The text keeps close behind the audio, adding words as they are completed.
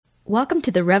Welcome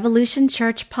to the Revolution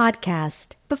Church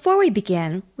podcast. Before we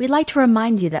begin, we'd like to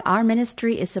remind you that our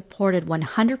ministry is supported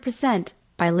 100%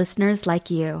 by listeners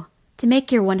like you. To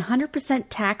make your 100%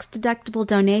 tax-deductible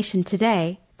donation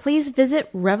today, please visit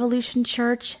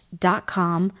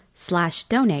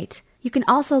revolutionchurch.com/donate. You can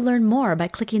also learn more by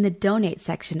clicking the donate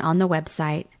section on the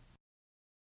website.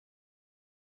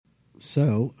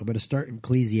 So, I'm going to start in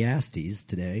Ecclesiastes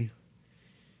today.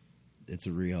 It's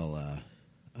a real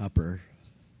upper,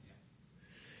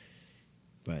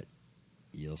 but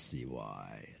you'll see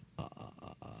why.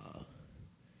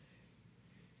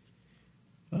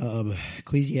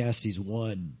 Ecclesiastes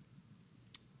 1,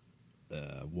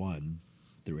 1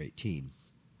 through 18.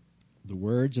 The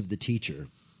words of the teacher,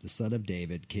 the son of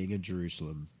David, king of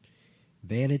Jerusalem.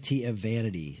 Vanity of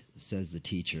vanity, says the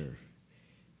teacher.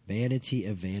 Vanity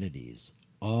of vanities,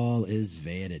 all is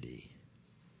vanity.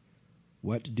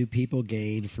 What do people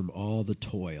gain from all the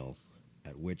toil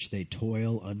at which they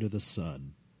toil under the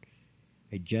sun?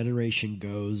 A generation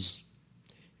goes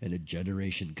and a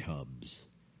generation comes,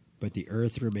 but the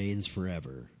earth remains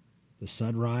forever. The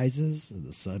sun rises and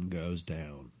the sun goes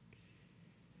down,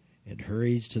 and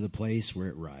hurries to the place where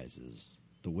it rises.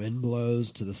 The wind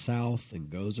blows to the south and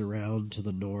goes around to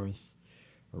the north.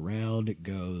 Around it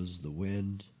goes the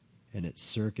wind and its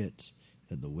circuit,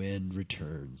 and the wind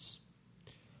returns.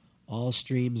 All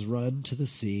streams run to the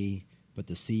sea, but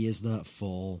the sea is not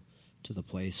full to the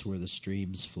place where the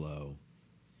streams flow.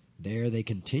 There they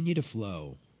continue to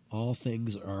flow. All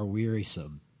things are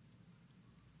wearisome,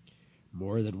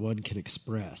 more than one can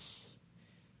express.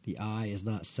 The eye is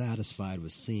not satisfied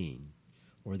with seeing,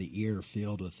 or the ear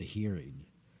filled with the hearing.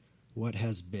 What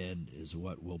has been is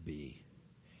what will be,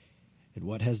 and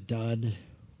what has done,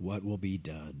 what will be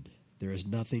done. There is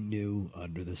nothing new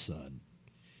under the sun.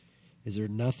 Is there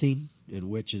nothing in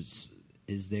which is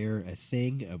there a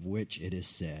thing of which it is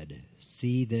said,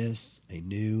 see this, a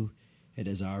new, it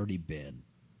has already been.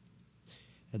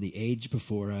 And the age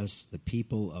before us, the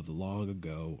people of long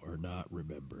ago, are not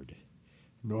remembered,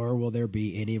 nor will there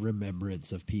be any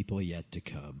remembrance of people yet to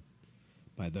come,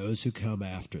 by those who come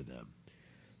after them.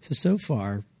 So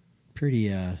far,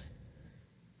 pretty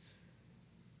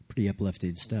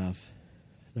uplifting stuff.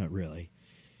 Not really.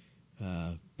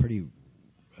 Pretty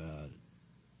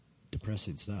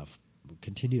depressing stuff.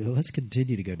 Let's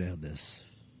continue to go down this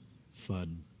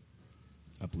fun,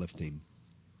 uplifting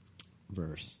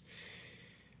verse.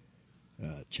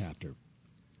 Chapter.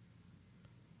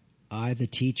 I, the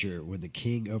teacher, when the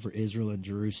king over Israel and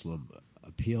Jerusalem,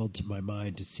 appealed to my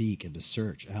mind to seek and to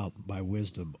search out by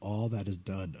wisdom all that is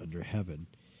done under heaven.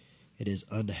 It is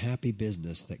unhappy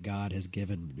business that God has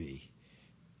given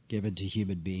to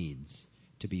human beings,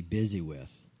 to be busy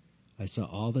with. I saw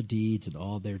all the deeds and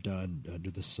all they're done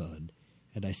under the sun,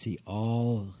 and I see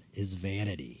all is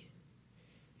vanity,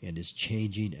 and is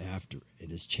chasing after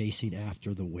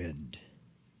the wind.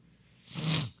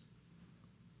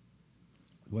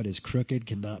 What is crooked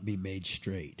cannot be made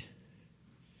straight,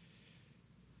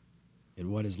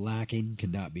 and what is lacking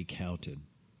cannot be counted.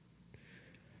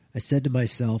 I said to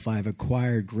myself, I have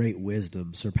acquired great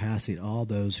wisdom, surpassing all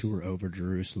those who were over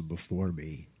Jerusalem before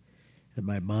me. And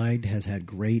my mind has had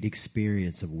great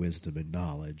experience of wisdom and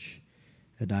knowledge.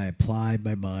 And I applied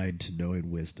my mind to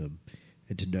knowing wisdom,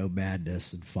 and to know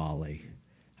madness and folly.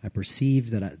 I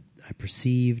perceived that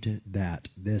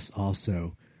this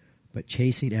also, but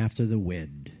chasing after the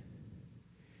wind.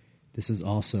 This is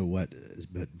also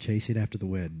but chasing after the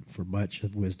wind, for much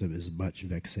of wisdom is much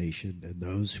vexation, and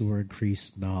those who are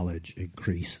increased knowledge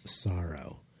increase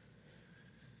sorrow.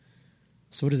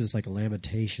 So what is this, like a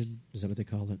lamentation? Is that what they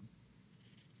call it?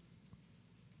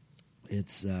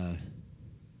 It's, you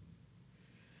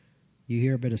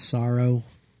hear a bit of sorrow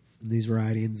in these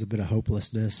writings, a bit of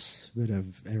hopelessness, a bit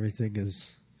of everything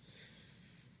is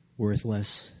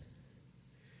worthless,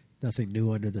 nothing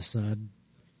new under the sun.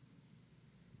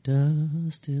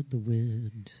 Dust in the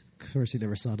wind. Of course, he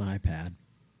never saw an iPad.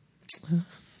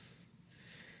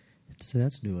 So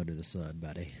that's new under the sun,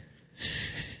 buddy.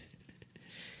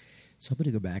 So I'm going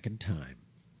to go back in time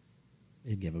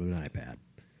and give him an iPad.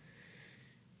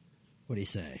 What do you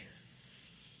say?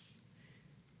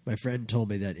 My friend told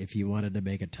me that if you wanted to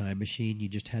make a time machine, you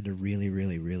just had to really,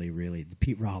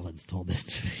 Pete Rollins told this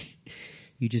to me.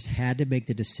 You just had to make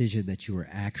the decision that you were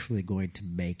actually going to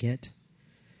make it.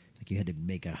 Like you had to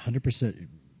make 100%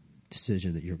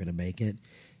 decision that you were going to make it,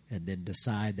 and then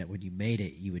decide that when you made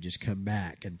it, you would just come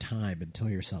back in time and tell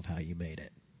yourself how you made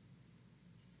it.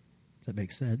 Does that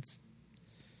make sense?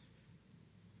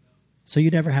 So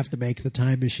you never have to make the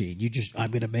time machine. You just,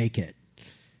 I'm going to make it.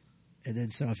 And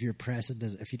then so if you're pressed,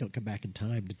 if you don't come back in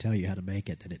time to tell you how to make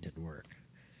it, then it didn't work.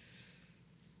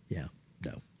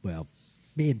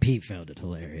 Me and Pete found it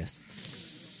hilarious.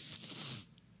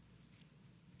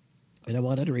 And I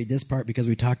wanted to read this part because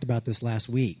we talked about this last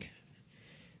week.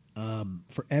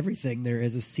 For everything, there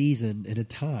is a season and a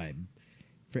time.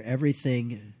 For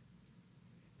everything,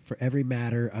 for every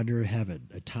matter under heaven.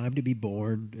 A time to be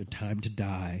born, a time to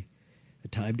die, a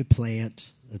time to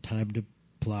plant, a time to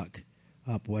pluck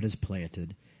up what is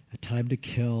planted, a time to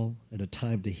kill and a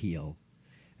time to heal,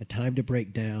 a time to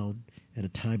break down and a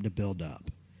time to build up,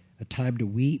 a time to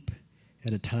weep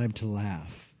and a time to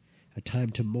laugh, a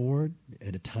time to mourn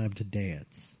and a time to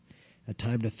dance, a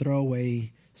time to throw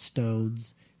away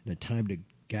stones and a time to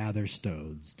gather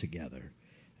stones together,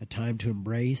 a time to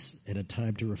embrace and a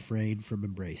time to refrain from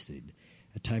embracing,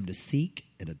 a time to seek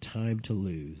and a time to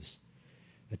lose,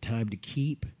 a time to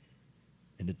keep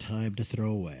and a time to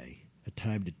throw away, a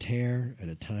time to tear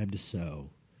and a time to sow,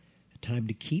 a time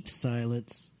to keep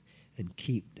silence and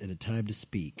a time to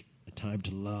speak, a time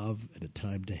to love and a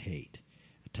time to hate,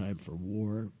 a time for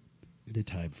war and a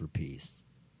time for peace.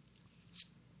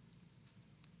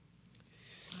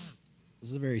 This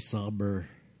is a very somber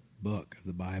book of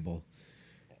the Bible,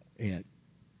 and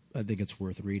I think it's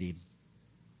worth reading.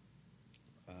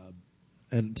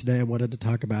 And today I wanted to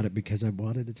talk about it because I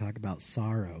wanted to talk about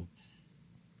sorrow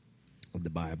in the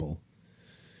Bible.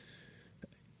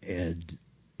 And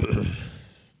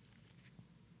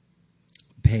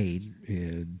pain,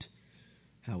 and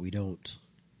how we don't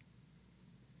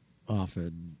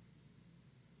often...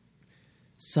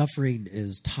 Suffering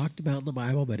is talked about in the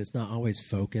Bible, but it's not always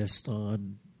focused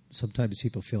on. Sometimes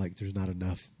people feel like there's not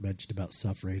enough mentioned about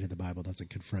suffering, and the Bible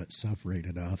doesn't confront suffering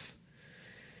enough.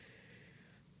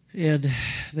 And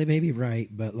they may be right,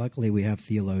 but luckily we have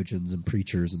theologians and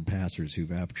preachers and pastors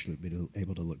who've actually been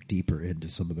able to look deeper into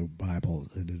some of the Bible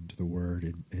and into the Word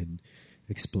and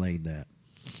explain that.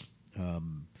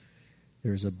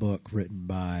 There's a book written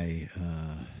by,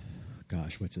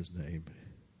 what's his name?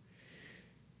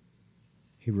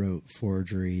 He wrote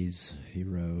Forgeries. He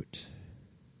wrote...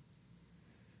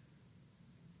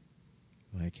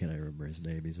 Why can't I remember his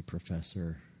name? He's a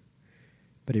professor.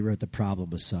 But he wrote The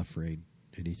Problem with Suffering,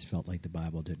 and he felt like the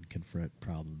Bible didn't confront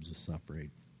problems with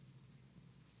suffering.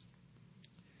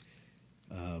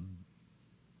 I'm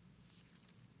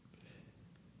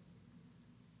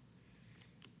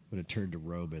going to turn to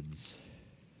Romans.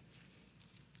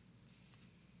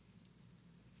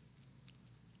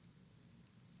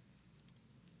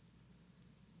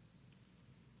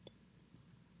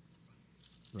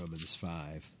 Romans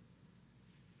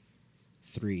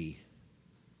 5:3.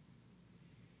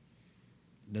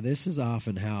 Now, this is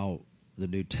often how the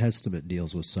New Testament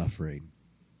deals with suffering.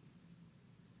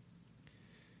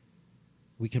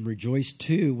 We can rejoice,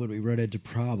 too, when we run into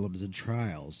problems and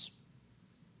trials,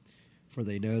 for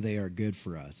they know they are good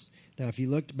for us. Now, if you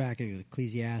looked back at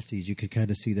Ecclesiastes, you could kind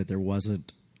of see that there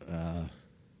wasn't,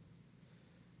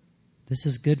 this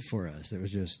is good for us. It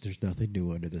was just, there's nothing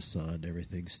new under the sun.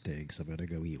 Everything stinks. I'm going to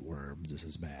go eat worms. This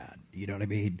is bad. You know what I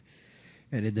mean?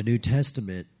 And in the New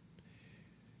Testament,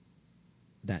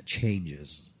 that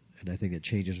changes. And I think it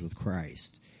changes with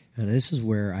Christ. And this is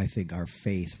where I think our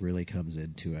faith really comes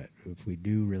into it. If we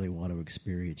do really want to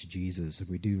experience Jesus, if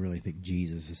we do really think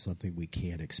Jesus is something we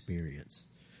can experience,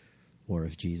 or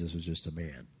if Jesus was just a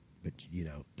man. But, you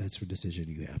know, that's a decision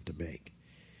you have to make.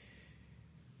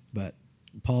 But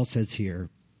Paul says here,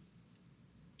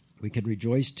 we can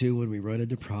rejoice too when we run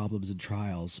into problems and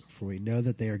trials, for we know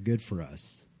that they are good for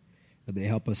us, and they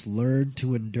help us learn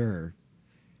to endure.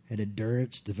 And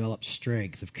endurance develops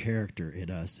strength of character in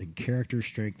us, and character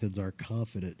strengthens our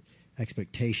confident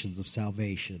expectations of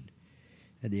salvation.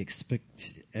 And the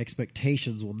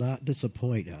expectations will not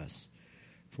disappoint us,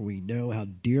 for we know how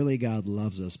dearly God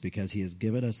loves us because he has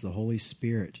given us the Holy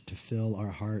Spirit to fill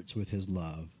our hearts with his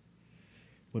love.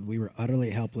 When we were utterly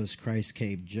helpless, Christ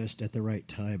came just at the right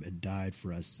time and died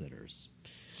for us sinners.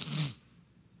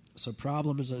 So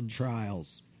problems and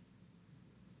trials.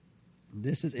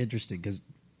 This is interesting because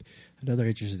another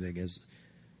interesting thing is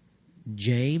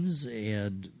James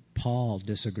and Paul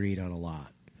disagreed on a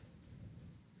lot.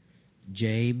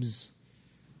 James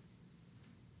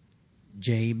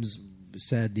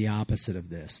said the opposite of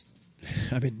this.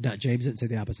 I mean, James didn't say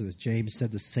the opposite of this. James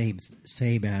said the same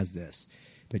as this.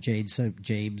 But James,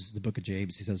 the book of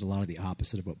James, he says a lot of the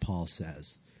opposite of what Paul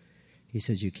says. He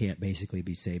says you can't basically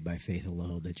be saved by faith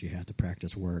alone, that you have to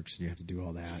practice works and you have to do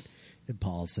all that. And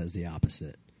Paul says the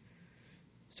opposite.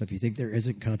 So if you think there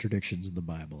isn't contradictions in the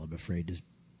Bible, I'm afraid to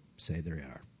say there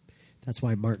are. That's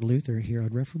why Martin Luther here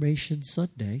on Reformation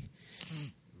Sunday,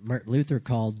 Martin Luther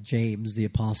called James the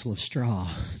apostle of straw,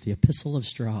 the epistle of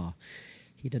straw.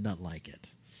 He did not like it.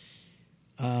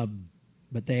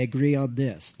 But they agree on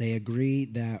this. They agree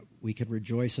that we can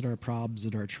rejoice in our problems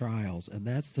and our trials, and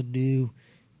that's the new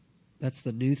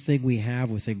thing we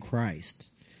have within Christ,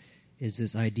 is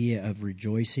this idea of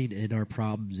rejoicing in our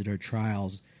problems and our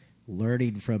trials,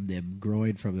 learning from them,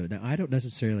 growing from them. Now, I don't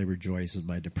necessarily rejoice in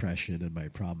my depression and my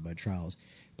problem, my trials,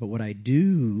 but what I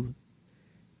do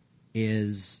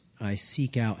is I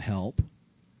seek out help,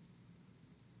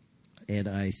 and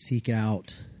I seek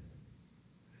out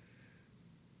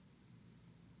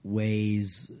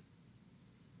ways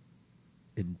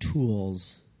and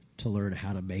tools to learn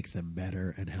how to make them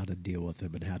better and how to deal with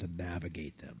them and how to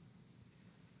navigate them.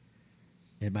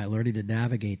 And by learning to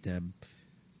navigate them,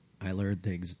 I learn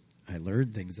things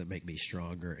that make me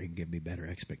stronger and give me better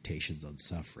expectations on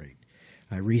suffering.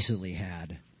 I recently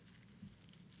had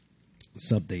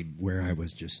something where I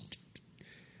was just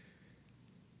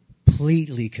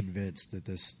completely convinced that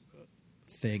this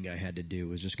thing I had to do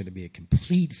was just going to be a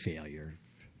complete failure.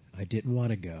 I didn't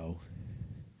want to go.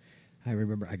 I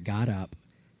remember I got up,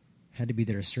 had to be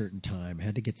there a certain time,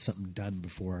 had to get something done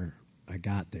before I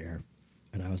got there,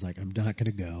 and I was like, I'm not going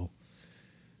to go.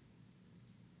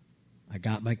 I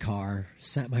got my car,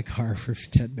 sat in my car for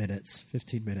 10 minutes,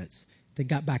 15 minutes, then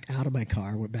got back out of my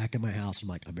car, went back in my house. I'm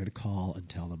like, I'm going to call and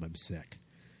tell them I'm sick.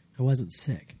 I wasn't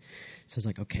sick. So I was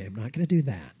like, okay, I'm not going to do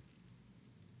that.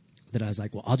 Then I was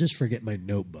like, well, I'll just forget my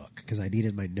notebook because I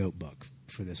needed my notebook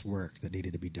for this work that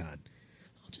needed to be done.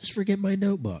 I'll just forget my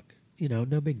notebook.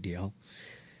 No big deal.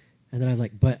 And then I was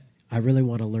like, but I really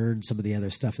want to learn some of the other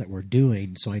stuff that we're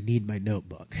doing, so I need my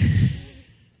notebook.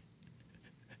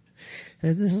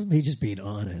 And this is me just being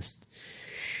honest.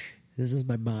 This is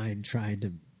my mind trying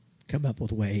to come up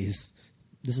with ways.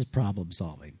 This is problem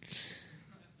solving.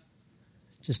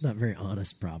 Just not very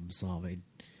honest problem solving.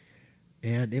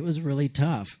 And it was really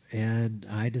tough. And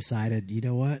I decided, you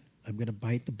know what? I'm going to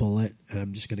bite the bullet, and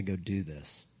I'm just going to go do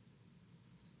this.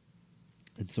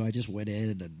 And so I just went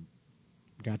in and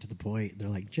got to the point, and they're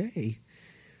like, Jay,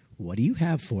 what do you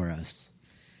have for us?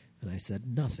 And I said,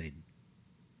 nothing.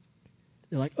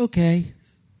 They're like, okay.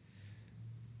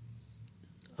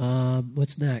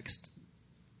 What's next?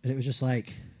 And it was just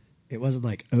like, it wasn't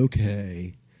like,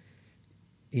 okay.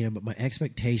 But my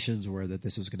expectations were that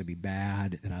this was going to be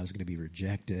bad, that I was going to be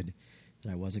rejected,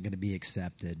 that I wasn't going to be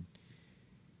accepted.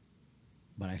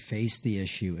 But I faced the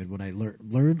issue, and what I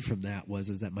learned from that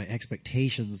is that my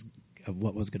expectations of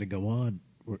what was going to go on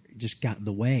just got in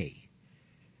the way.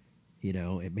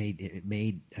 I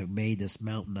made this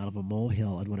mountain out of a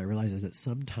molehill, and what I realized is that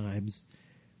sometimes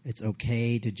it's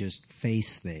okay to just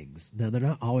face things. Now, they're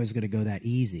not always going to go that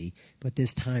easy, but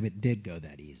this time it did go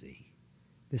that easy.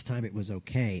 This time it was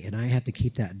okay, and I have to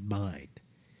keep that in mind,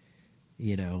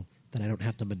 that I don't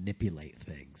have to manipulate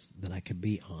things, that I can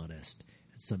be honest.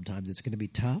 And sometimes it's going to be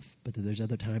tough, but then there's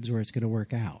other times where it's going to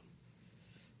work out,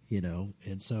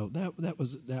 And so that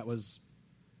was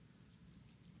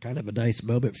kind of a nice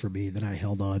moment for me that I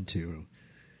held on to,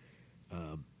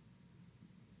 and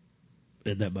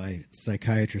that my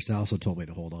psychiatrist also told me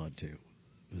to hold on to.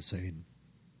 He was saying,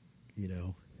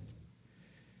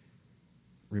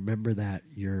 remember that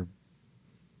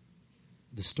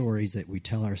the stories that we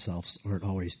tell ourselves aren't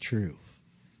always true.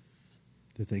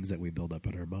 The things that we build up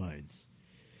in our minds.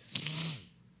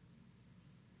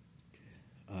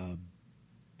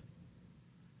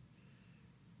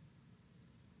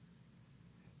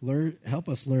 Help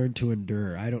us learn to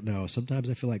endure. I don't know. Sometimes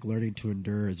I feel like learning to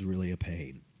endure is really a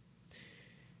pain.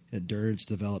 Endurance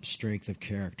develops strength of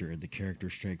character, and the character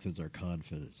strengthens our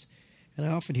confidence. And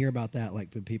I often hear about that,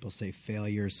 like when people say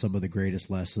failure is some of the greatest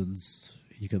lessons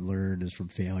you can learn is from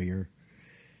failure.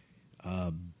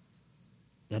 And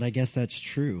I guess that's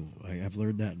true. I've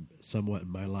learned that somewhat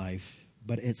in my life,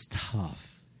 but it's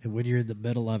tough. And when you're in the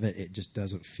middle of it, it just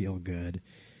doesn't feel good.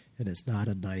 And it's not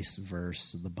a nice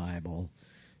verse in the Bible.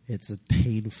 It's a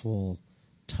painful,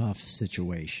 tough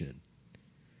situation.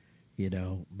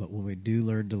 But when we do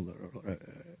learn to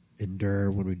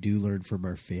endure, when we do learn from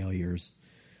our failures,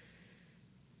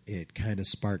 it kind of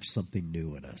sparks something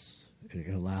new in us.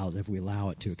 If we allow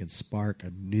it to, it can spark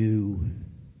a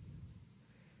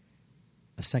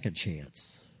second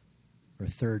chance, or a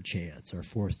third chance, or a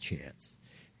fourth chance.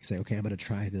 You say, okay, I'm going to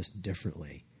try this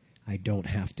differently. I don't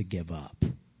have to give up.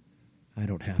 I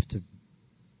don't have to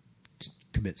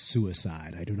commit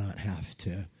suicide. I do not have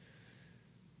to,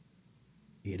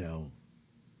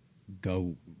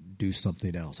 go do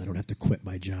something else. I don't have to quit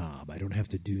my job. I don't have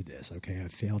to do this. Okay, I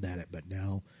failed at it, but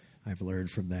now I've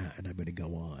learned from that, and I'm going to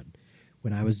go on.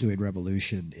 When I was doing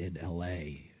Revolution in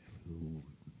L.A.,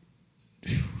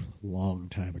 long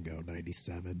time ago,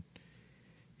 97,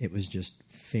 it was just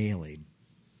failing.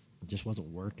 It just wasn't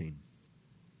working.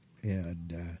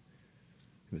 And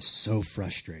it was so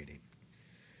frustrating.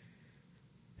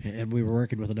 And we were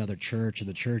working with another church, and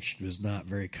the church was not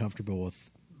very comfortable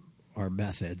with our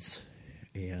methods.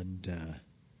 And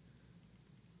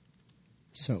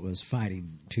so it was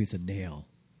fighting tooth and nail.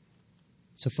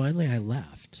 So finally I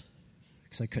left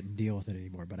because I couldn't deal with it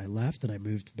anymore. But I left and I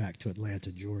moved back to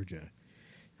Atlanta, Georgia.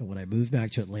 And when I moved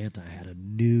back to Atlanta, I had a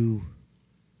new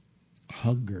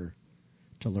hunger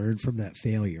to learn from that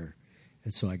failure.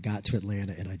 And so I got to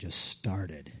Atlanta and I just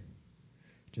started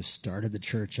the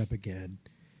church up again,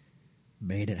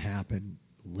 made it happen,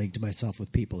 linked myself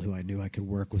with people who I knew I could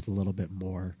work with a little bit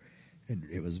more, and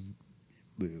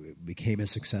it became a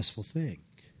successful thing.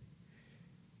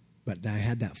 But I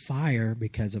had that fire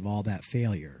because of all that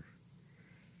failure.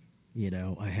 You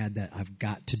know, I had that, I've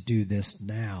got to do this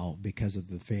now because of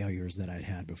the failures that I'd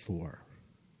had before.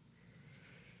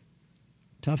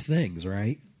 Tough things,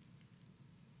 right?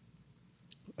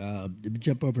 Let me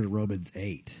jump over to Romans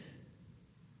 8.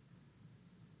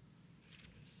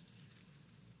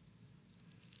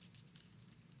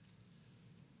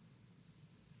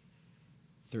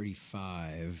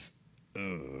 $35.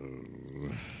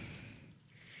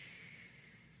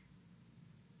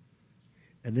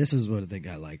 And this is one thing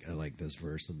I like. I like this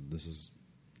verse, and this is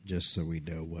just so we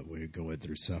know what we're going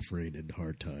through, suffering and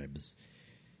hard times.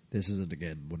 This isn't,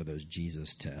 again, one of those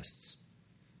Jesus tests.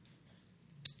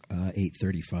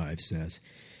 8:35 says,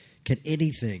 "Can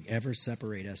anything ever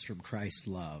separate us from Christ's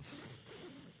love?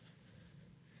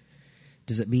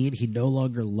 Does it mean he no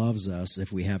longer loves us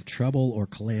if we have trouble or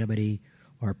calamity,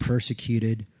 or are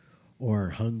persecuted, or are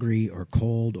hungry, or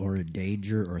cold, or in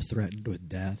danger, or threatened with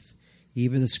death?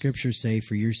 Even the scriptures say,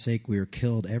 for your sake we are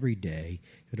killed every day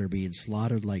and are being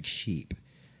slaughtered like sheep.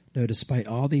 No, despite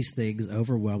all these things,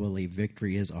 overwhelmingly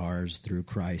victory is ours through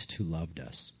Christ who loved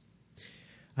us.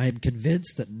 I am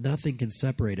convinced that nothing can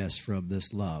separate us from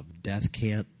this love. Death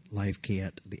can't, life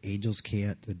can't, the angels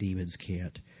can't, the demons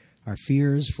can't. Our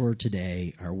fears for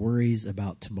today, our worries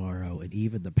about tomorrow, and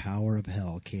even the power of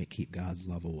hell can't keep God's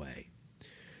love away.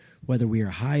 Whether we are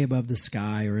high above the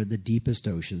sky or in the deepest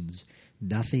oceans,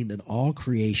 nothing in all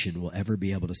creation will ever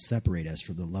be able to separate us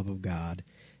from the love of God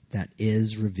that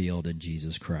is revealed in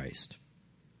Jesus Christ."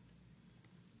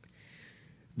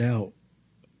 Now,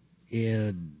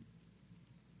 in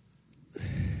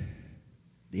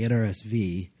the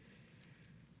NRSV,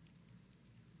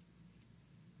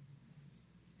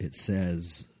 it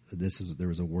says, there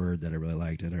was a word that I really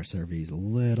liked. NRSV is a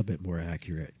little bit more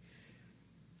accurate,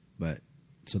 but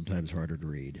sometimes harder to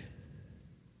read.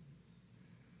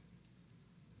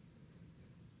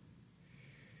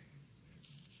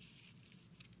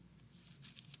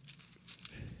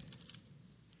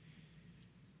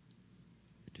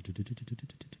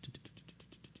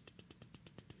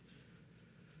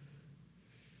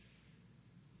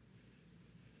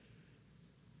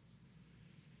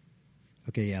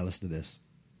 Okay, yeah, listen to this.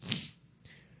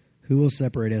 "Who will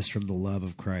separate us from the love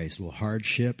of Christ? Will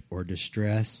hardship or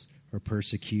distress or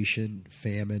persecution,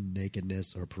 famine,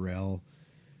 nakedness, or peril,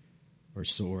 or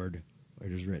sword?"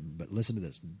 It is written. But listen to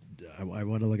this. I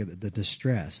want to look at the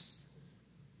distress.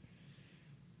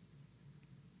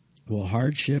 Will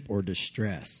hardship or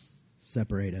distress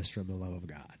separate us from the love of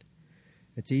God?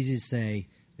 It's easy to say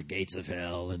the gates of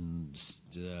hell and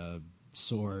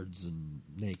swords and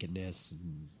nakedness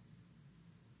and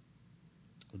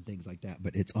things like that.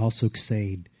 But it's also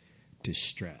saying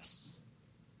distress,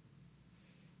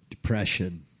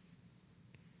 depression,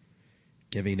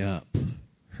 giving up,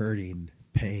 hurting,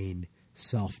 pain,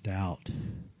 self-doubt,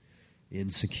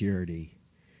 insecurity.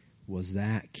 Was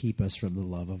that keep us from the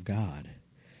love of God?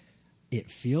 It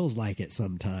feels like it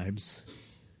sometimes.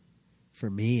 For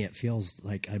me, it feels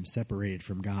like I'm separated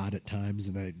from God at times,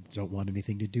 and I don't want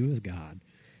anything to do with God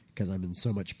because I'm in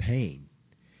so much pain.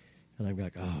 And I'm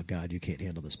like, oh, God, you can't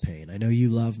handle this pain. I know you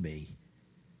love me,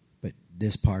 but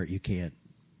this part you can't,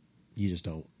 you just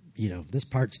don't, this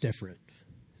part's different.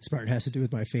 This part has to do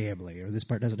with my family, or this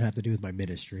part doesn't have to do with my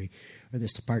ministry, or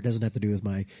this part doesn't have to do with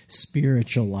my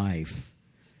spiritual life.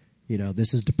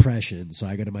 This is depression, so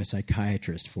I go to my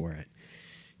psychiatrist for it,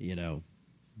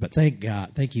 But thank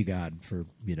you, God, for,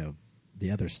 the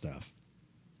other stuff.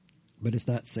 But it's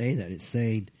not saying that. It's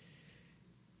saying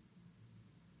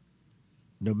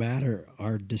no matter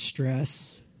our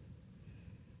distress,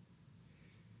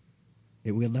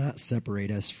 it will not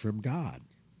separate us from God.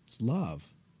 It's love.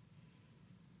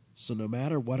 So no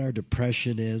matter what our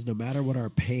depression is, no matter what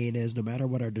our pain is, no matter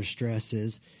what our distress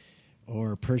is,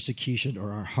 or persecution,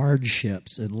 or our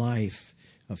hardships in life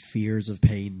of fears of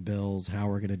paying bills, how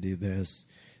we're going to do this,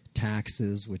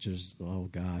 taxes, which is, oh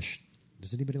gosh,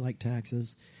 does anybody like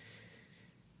taxes?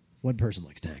 One person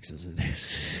likes taxes.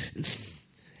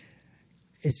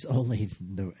 It's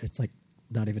like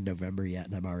not even November yet,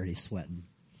 and I'm already sweating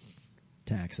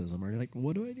taxes. I'm already like,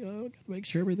 what do I do? I got to make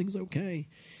sure everything's okay.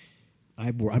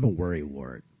 I'm a worry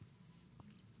wart.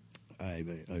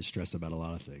 I'm stressed about a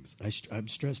lot of things. I'm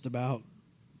stressed about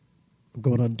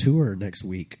going on tour next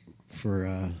week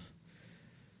for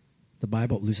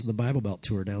Loosen the Bible Belt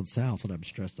tour down south, and I'm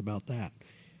stressed about that.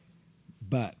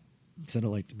 But because I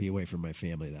don't like to be away from my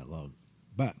family that long.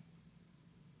 But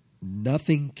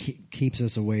nothing keeps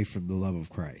us away from the love of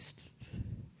Christ.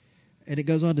 And it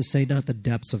goes on to say, not the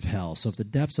depths of hell. So if the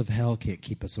depths of hell can't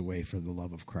keep us away from the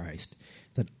love of Christ,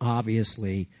 then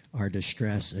obviously our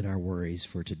distress and our worries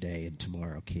for today and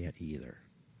tomorrow can't either.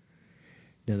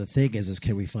 Now the thing is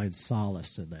can we find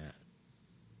solace in that?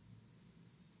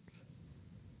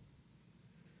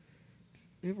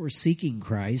 If we're seeking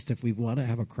Christ, if we want to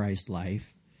have a Christ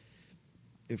life,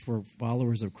 if we're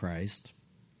followers of Christ,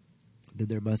 then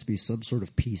there must be some sort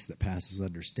of peace that passes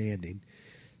understanding,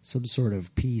 some sort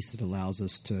of peace that allows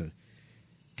us to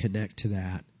connect to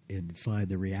that and find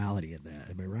the reality in that.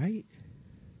 Am I right?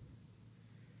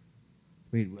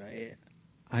 I mean,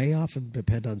 I often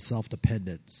depend on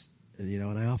self-dependence,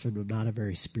 and I often am not a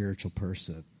very spiritual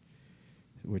person,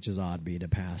 which is odd being a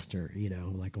pastor,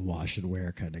 like a wash and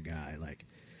wear kind of guy. Like,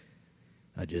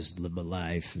 I just live my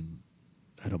life, and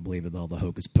I don't believe in all the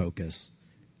hocus pocus.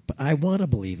 But I want to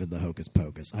believe in the hocus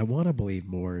pocus. I want to believe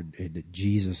more in that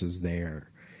Jesus is there,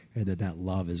 and that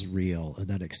love is real, and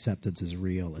that acceptance is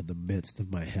real in the midst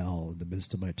of my hell, in the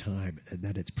midst of my time, and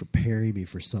that it's preparing me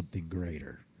for something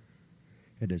greater.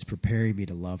 And it's preparing me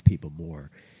to love people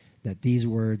more. That these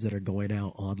words that are going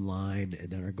out online and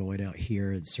that are going out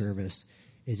here in service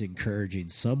is encouraging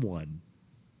someone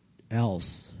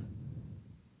else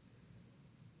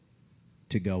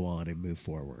to go on and move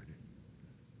forward.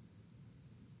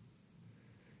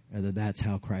 And then that's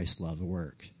how Christ's love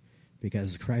works.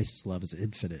 Because Christ's love is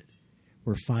infinite.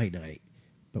 We're finite,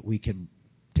 but we can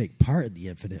take part in the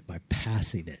infinite by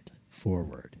passing it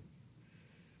forward.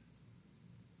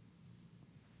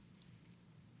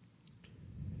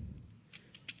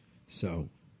 So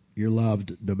you're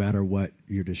loved no matter what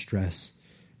your distress,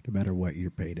 no matter what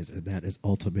your pain is. And that is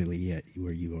ultimately it,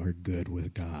 where you are good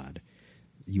with God.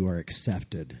 You are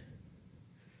accepted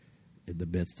in the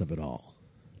midst of it all.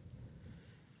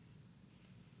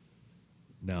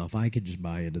 Now, if I could just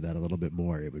buy into that a little bit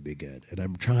more, it would be good. And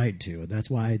I'm trying to, and that's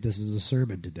why this is a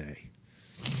sermon today.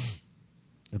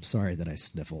 I'm sorry that I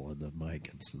sniffle on the mic.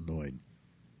 It's annoying.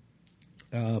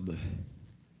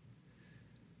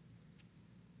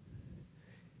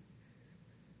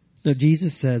 Now,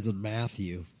 Jesus says in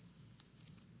Matthew,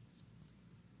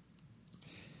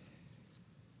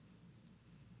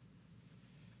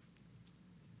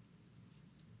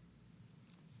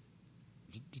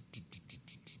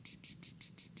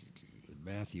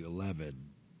 Matthew 11,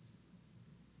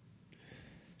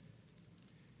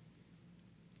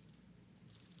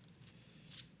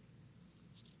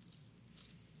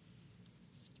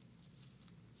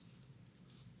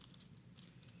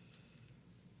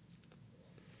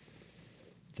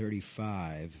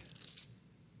 $35.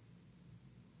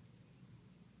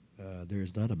 There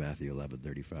is not a Matthew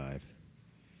 11:35.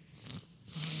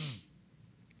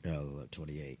 Oh,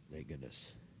 28. Thank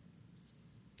goodness.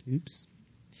 Oops.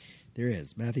 There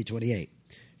is. Matthew 28.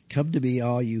 Come to me,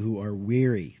 all you who are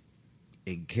weary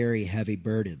and carry heavy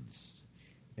burdens,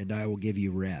 and I will give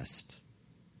you rest.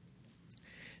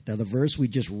 Now, the verse we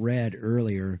just read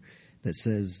earlier that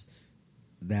says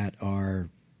that our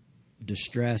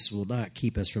distress will not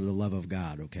keep us from the love of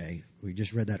God, okay? We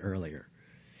just read that earlier.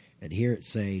 And here it's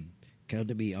saying, come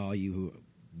to me, all you who are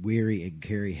weary and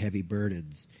carry heavy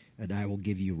burdens, and I will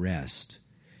give you rest.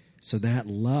 So that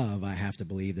love, I have to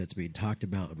believe, that's being talked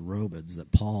about in Romans,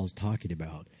 that Paul's talking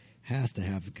about, has to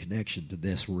have a connection to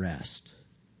this rest.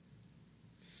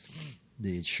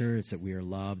 The assurance that we are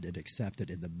loved and accepted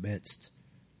in the midst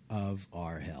of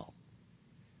our hell.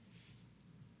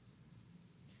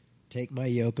 Take my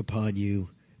yoke upon you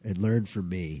and learn from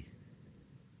me.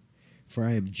 For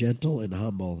I am gentle and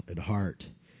humble in heart.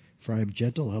 For I am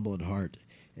gentle and humble in heart,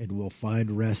 and will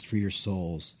find rest for your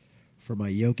souls. For my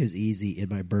yoke is easy and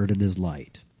my burden is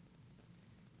light.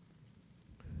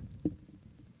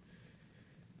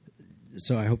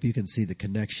 So I hope you can see the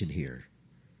connection here.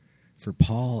 For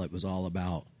Paul, it was all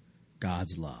about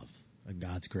God's love and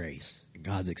God's grace and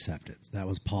God's acceptance. That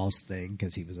was Paul's thing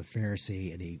because he was a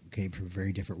Pharisee and he came from a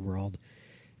very different world.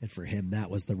 And for him,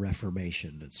 that was the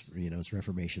Reformation. It's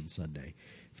Reformation Sunday.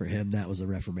 For him, that was the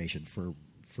Reformation. For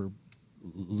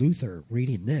Luther,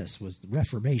 reading this was the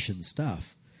Reformation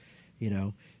stuff.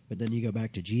 But then you go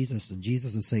back to Jesus, and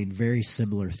Jesus is saying very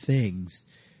similar things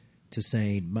to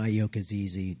saying, my yoke is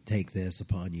easy, take this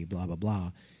upon you, blah, blah,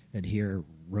 blah. And here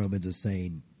Romans is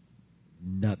saying,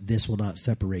 this will not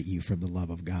separate you from the love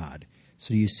of God.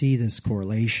 So you see this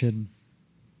correlation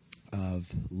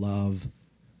of love,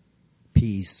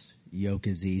 peace, yoke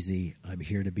is easy, I'm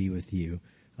here to be with you,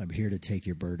 I'm here to take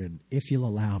your burden, if you'll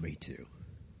allow me to.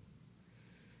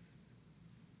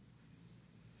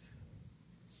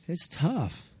 It's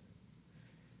tough.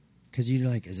 Because you're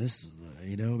like, is this,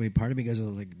 part of me goes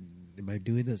like, am I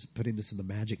doing this, putting this in the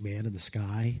magic man in the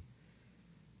sky?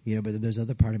 But then there's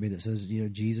other part of me that says,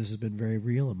 Jesus has been very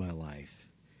real in my life.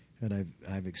 And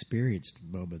I've experienced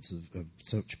moments of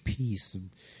such peace and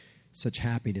such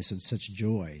happiness and such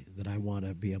joy that I want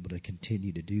to be able to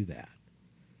continue to do that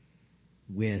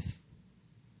with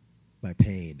my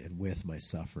pain and with my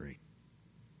suffering.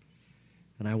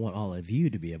 And I want all of you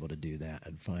to be able to do that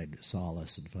and find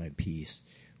solace and find peace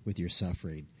with your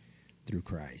suffering through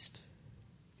Christ.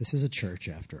 This is a church,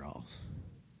 after all.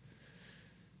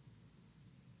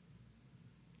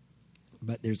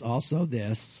 But there's also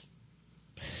this,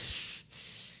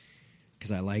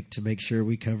 because I like to make sure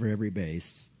we cover every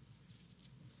base.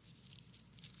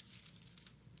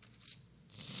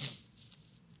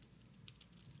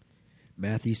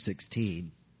 Matthew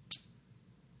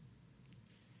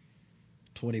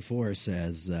 16:24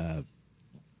 says,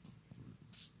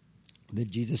 then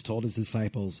Jesus told his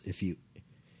disciples, if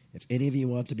any of you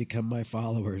want to become my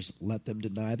followers, let them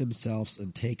deny themselves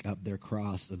and take up their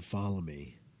cross and follow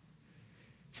me.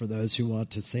 For those who want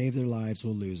to save their lives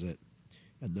will lose it,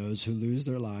 and those who lose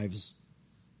their lives,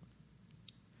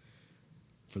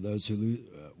 will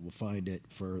find it.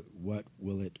 For what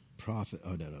will it profit?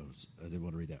 Oh, no, I didn't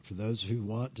want to read that. For those who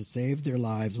want to save their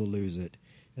lives will lose it,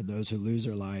 and those who lose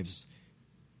their lives.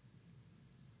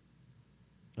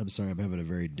 I'm sorry, I'm having a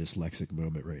very dyslexic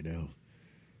moment right now.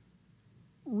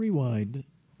 Rewind.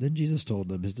 Then Jesus told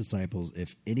them, his disciples,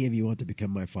 if any of you want to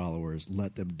become my followers,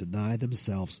 let them deny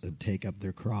themselves and take up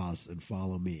their cross and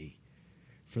follow me.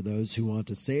 For those who want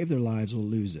to save their lives will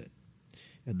lose it,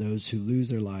 and those who lose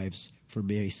their lives for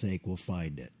my sake will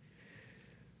find it.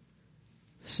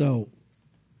 So,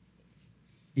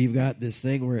 you've got this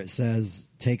thing where it says,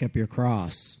 take up your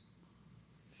cross.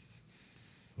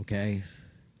 Okay?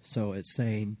 So it's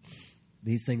saying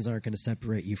these things aren't going to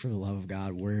separate you from the love of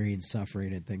God, worry and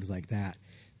suffering and things like that.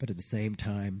 But at the same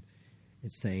time,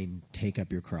 it's saying take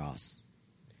up your cross,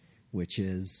 which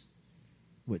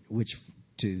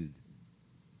to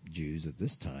Jews at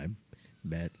this time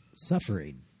meant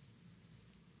suffering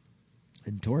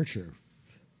and torture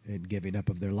and giving up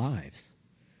of their lives.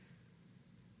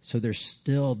 So there's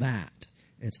still that.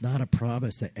 It's not a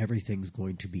promise that everything's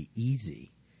going to be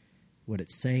easy. What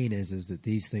it's saying is that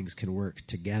these things can work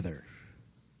together.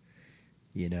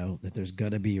 That there's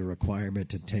going to be a requirement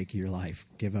to take your life,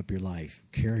 give up your life,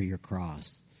 carry your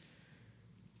cross.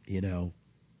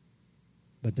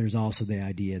 But there's also the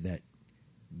idea that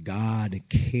God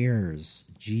cares,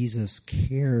 Jesus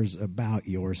cares about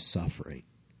your suffering.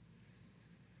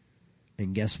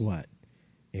 And guess what?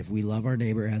 If we love our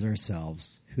neighbor as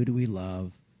ourselves, who do we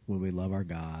love when we love our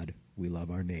God? We love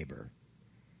our neighbor.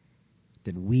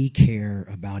 Then we care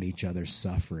about each other's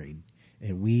suffering,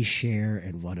 and we share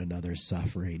in one another's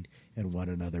suffering and one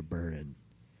another burden.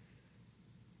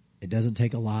 It doesn't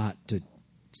take a lot to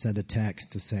send a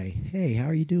text to say, hey, how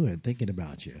are you doing? Thinking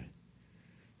about you.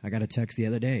 I got a text the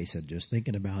other day, said, just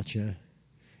thinking about you.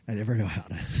 I never know how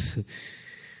to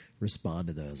respond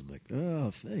to those. I'm like,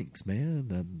 oh, thanks, man.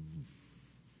 I'm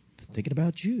thinking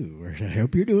about you, or I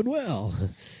hope you're doing well.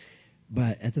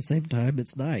 But at the same time,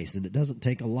 it's nice, and it doesn't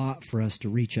take a lot for us to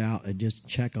reach out and just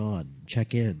check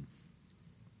in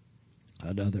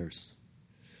on others,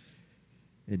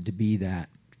 and to be that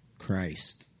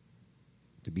Christ,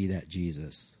 to be that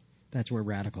Jesus. That's where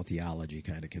radical theology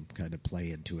can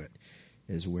play into it,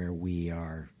 is where we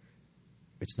are.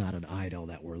 It's not an idol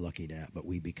that we're looking at, but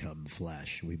we become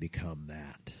flesh. We become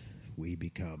that. We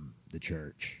become the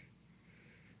church,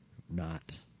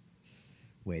 not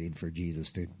waiting for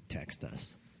Jesus to text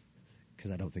us, because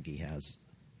I don't think he has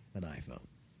an iPhone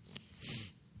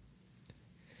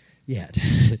yet.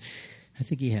 I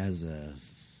think he has a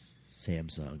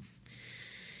Samsung.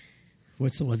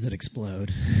 What's the ones that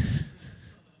explode?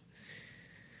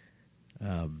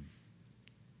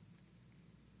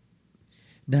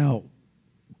 Now,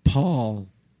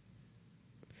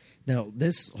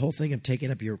 this whole thing of taking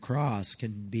up your cross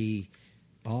can be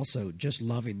also just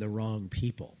loving the wrong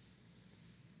people.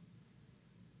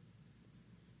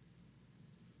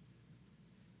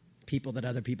 People that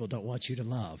other people don't want you to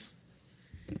love.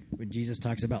 When Jesus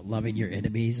talks about loving your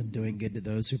enemies and doing good to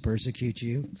those who persecute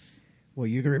you, well,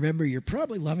 you can remember you're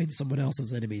probably loving someone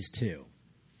else's enemies too.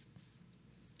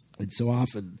 And so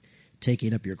often,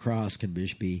 taking up your cross can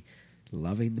just be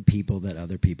loving the people that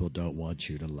other people don't want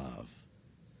you to love.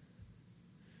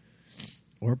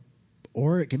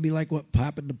 Or it can be like what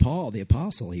happened to Paul, the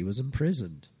apostle. He was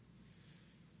imprisoned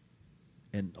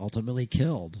and ultimately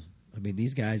killed. I mean,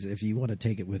 these guys, if you want to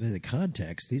take it within the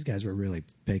context, these guys were really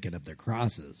picking up their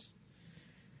crosses.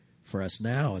 For us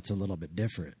now, it's a little bit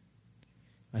different.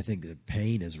 I think the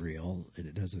pain is real, and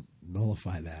it doesn't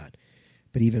nullify that.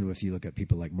 But even if you look at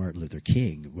people like Martin Luther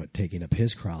King, what taking up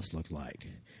his cross looked like,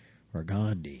 or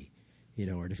Gandhi,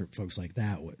 or different folks like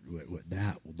that, what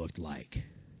that looked like.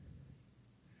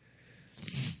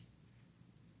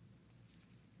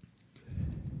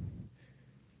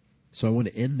 So I want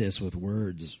to end this with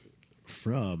words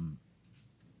from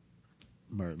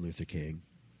Martin Luther King.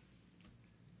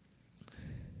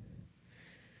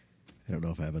 I don't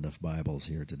know if I have enough Bibles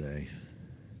here today.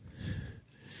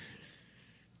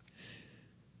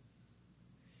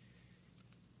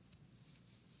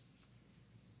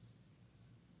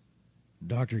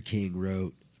 Dr. King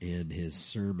wrote in his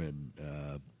sermon,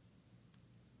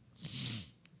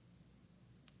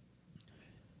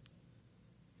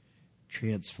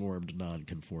 Transformed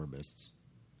Nonconformists.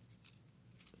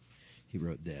 He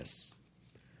wrote this: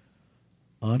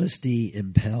 honesty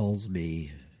impels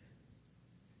me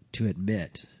to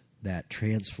admit that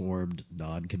transformed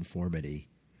nonconformity,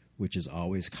 which is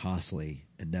always costly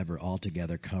and never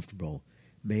altogether comfortable,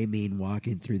 may mean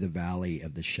walking through the valley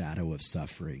of the shadow of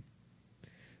suffering,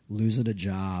 losing a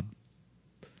job,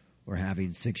 or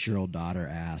having 6-year-old daughter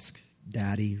ask,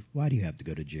 "Daddy, why do you have to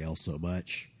go to jail so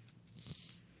much?"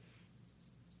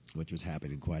 Which was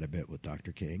happening quite a bit with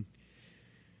Dr. King.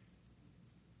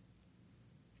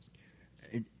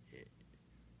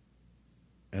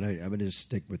 And I'm going to just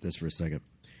stick with this for a second.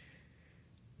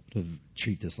 To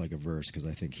treat this like a verse, because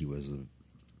I think he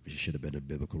should have been a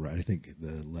biblical writer. I think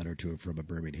the letter to him from a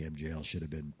Birmingham jail should have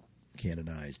been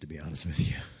canonized, to be honest with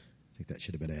you. I think that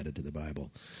should have been added to the Bible.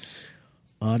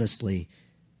 Honesty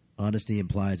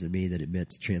implies in me that it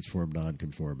admits transformed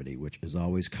nonconformity, which is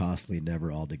always costly,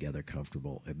 never altogether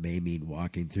comfortable. It may mean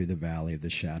walking through the valley of the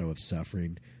shadow of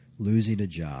suffering, losing a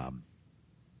job.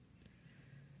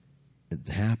 It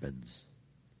happens.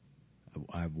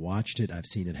 I've watched it. I've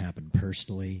seen it happen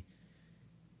personally,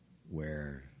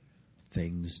 where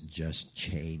things just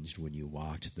changed when you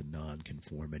walked the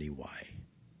nonconformity way.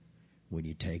 When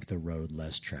you take the road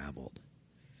less traveled,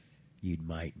 you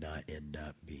might not end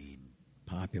up being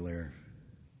popular,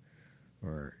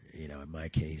 or, in my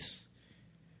case,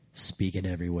 speaking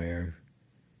everywhere.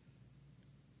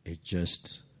 It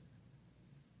just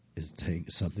is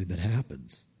something that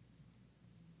happens.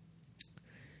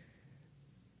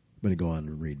 I'm going to go on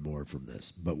and read more from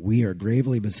this. But we are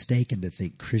gravely mistaken to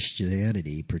think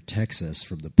Christianity protects us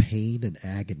from the pain and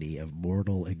agony of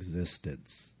mortal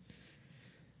existence.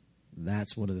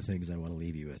 That's one of the things I want to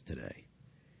leave you with today.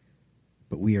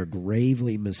 But we are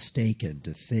gravely mistaken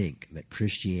to think that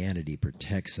Christianity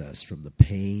protects us from the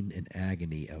pain and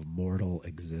agony of mortal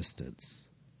existence.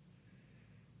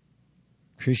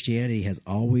 Christianity has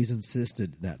always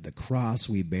insisted that the cross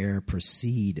we bear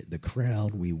precede the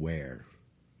crown we wear.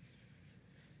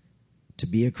 To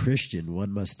be a Christian,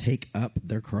 one must take up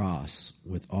their cross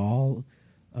with all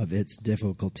of its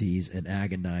difficulties and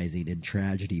agonizing and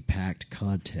tragedy-packed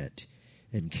content,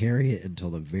 and carry it until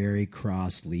the very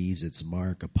cross leaves its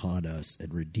mark upon us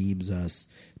and redeems us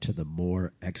to the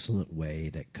more excellent way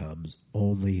that comes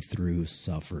only through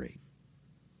suffering.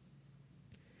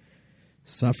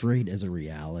 Suffering is a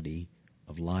reality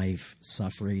of life.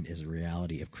 Suffering is a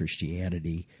reality of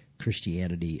Christianity.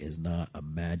 Christianity is not a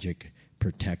magic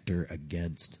protector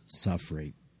against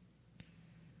suffering.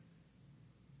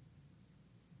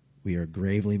 We are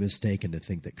gravely mistaken to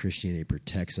think that Christianity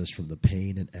protects us from the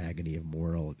pain and agony of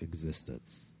moral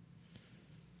existence.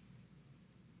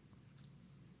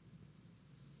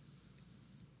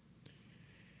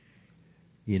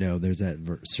 There's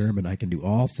that sermon, I can do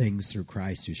all things through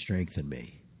Christ who strengthened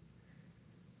me.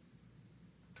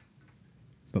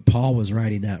 But Paul was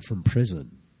writing that from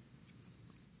prison.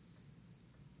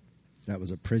 That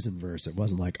was a prison verse. It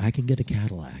wasn't like, I can get a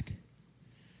Cadillac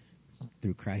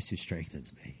through Christ who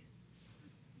strengthens me.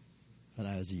 When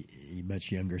I was a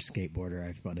much younger skateboarder,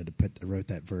 I wrote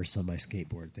that verse on my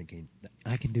skateboard thinking,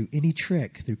 I can do any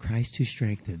trick through Christ who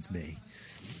strengthens me.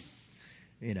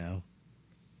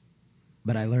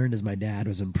 But I learned as my dad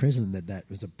was in prison that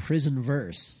was a prison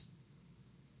verse.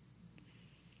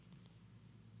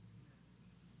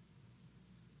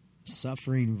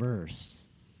 Suffering verse.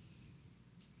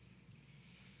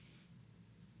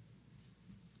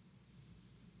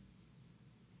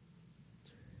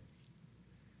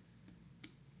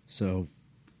 So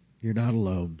you're not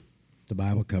alone. The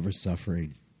Bible covers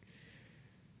suffering.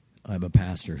 I'm a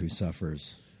pastor who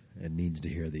suffers and needs to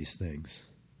hear these things.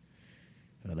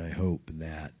 And I hope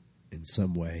that in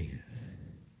some way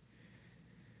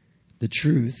the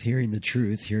truth,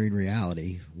 hearing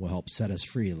reality, will help set us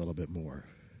free a little bit more.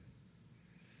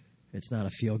 It's not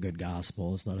a feel-good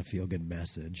gospel. It's not a feel-good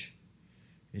message.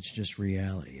 It's just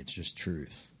reality. It's just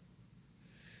truth.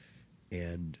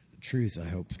 And truth, I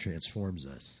hope, transforms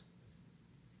us.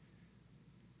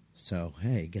 So,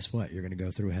 hey, guess what? You're going to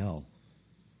go through hell.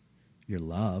 You're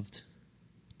loved.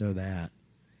 Know that.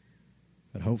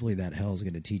 But hopefully that hell is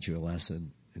going to teach you a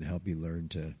lesson and help you learn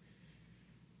to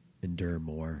endure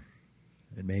more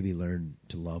and maybe learn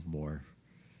to love more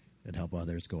and help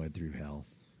others going through hell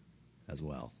as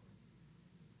well.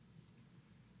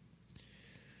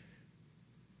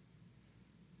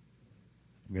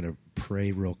 I'm going to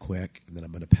pray real quick, and then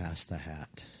I'm going to pass the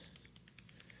hat.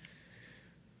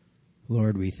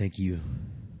 Lord, we thank you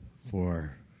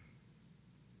for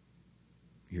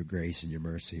your grace and your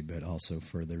mercy, but also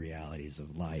for the realities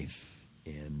of life,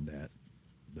 and that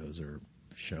those are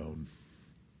shown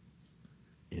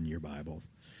in your Bible,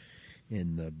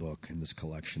 in the book, in this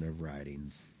collection of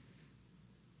writings.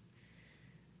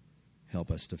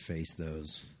 Help us to face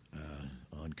those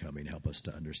oncoming. Help us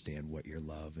to understand what your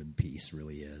love and peace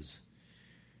really is.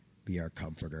 Be our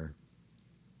comforter.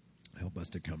 Help us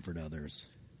to comfort others.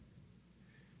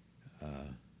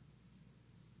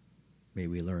 May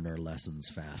we learn our lessons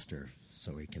faster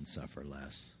so we can suffer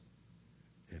less,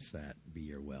 if that be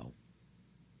your will.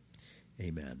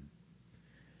 Amen.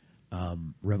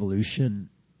 Revolution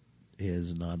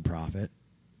is a nonprofit.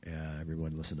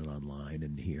 Everyone listening online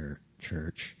and here at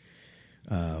church.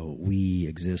 We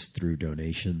exist through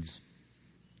donations.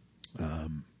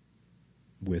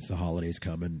 With the holidays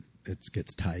coming, it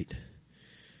gets tight.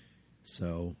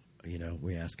 So,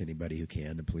 we ask anybody who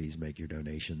can to please make your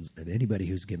donations. And anybody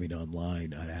who's giving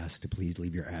online, I'd ask to please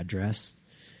leave your address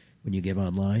when you give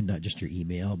online, not just your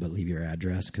email, but leave your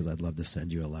address, because I'd love to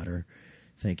send you a letter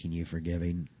thanking you for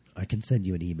giving. I can send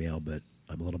you an email, but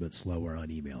I'm a little bit slower on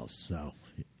emails, so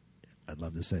I'd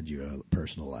love to send you a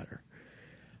personal letter.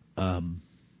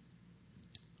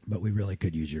 But we really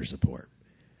could use your support.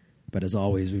 But as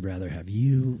always, we'd rather have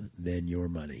you than your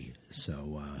money.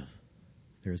 So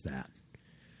there's that.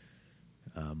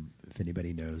 If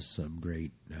anybody knows some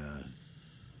great,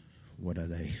 what are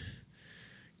they,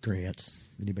 grants,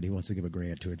 anybody wants to give a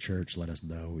grant to a church, let us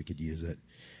know. We could use it.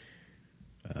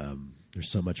 There's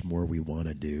so much more we want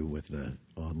to do with the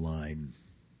online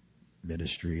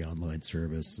ministry, online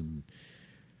service, and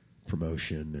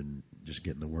promotion, and just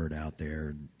getting the word out there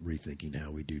and rethinking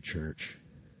how we do church.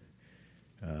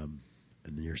 And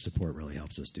your support really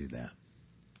helps us do that.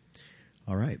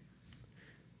 All right.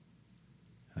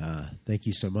 Thank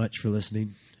you so much for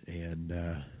listening, and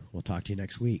we'll talk to you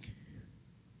next week.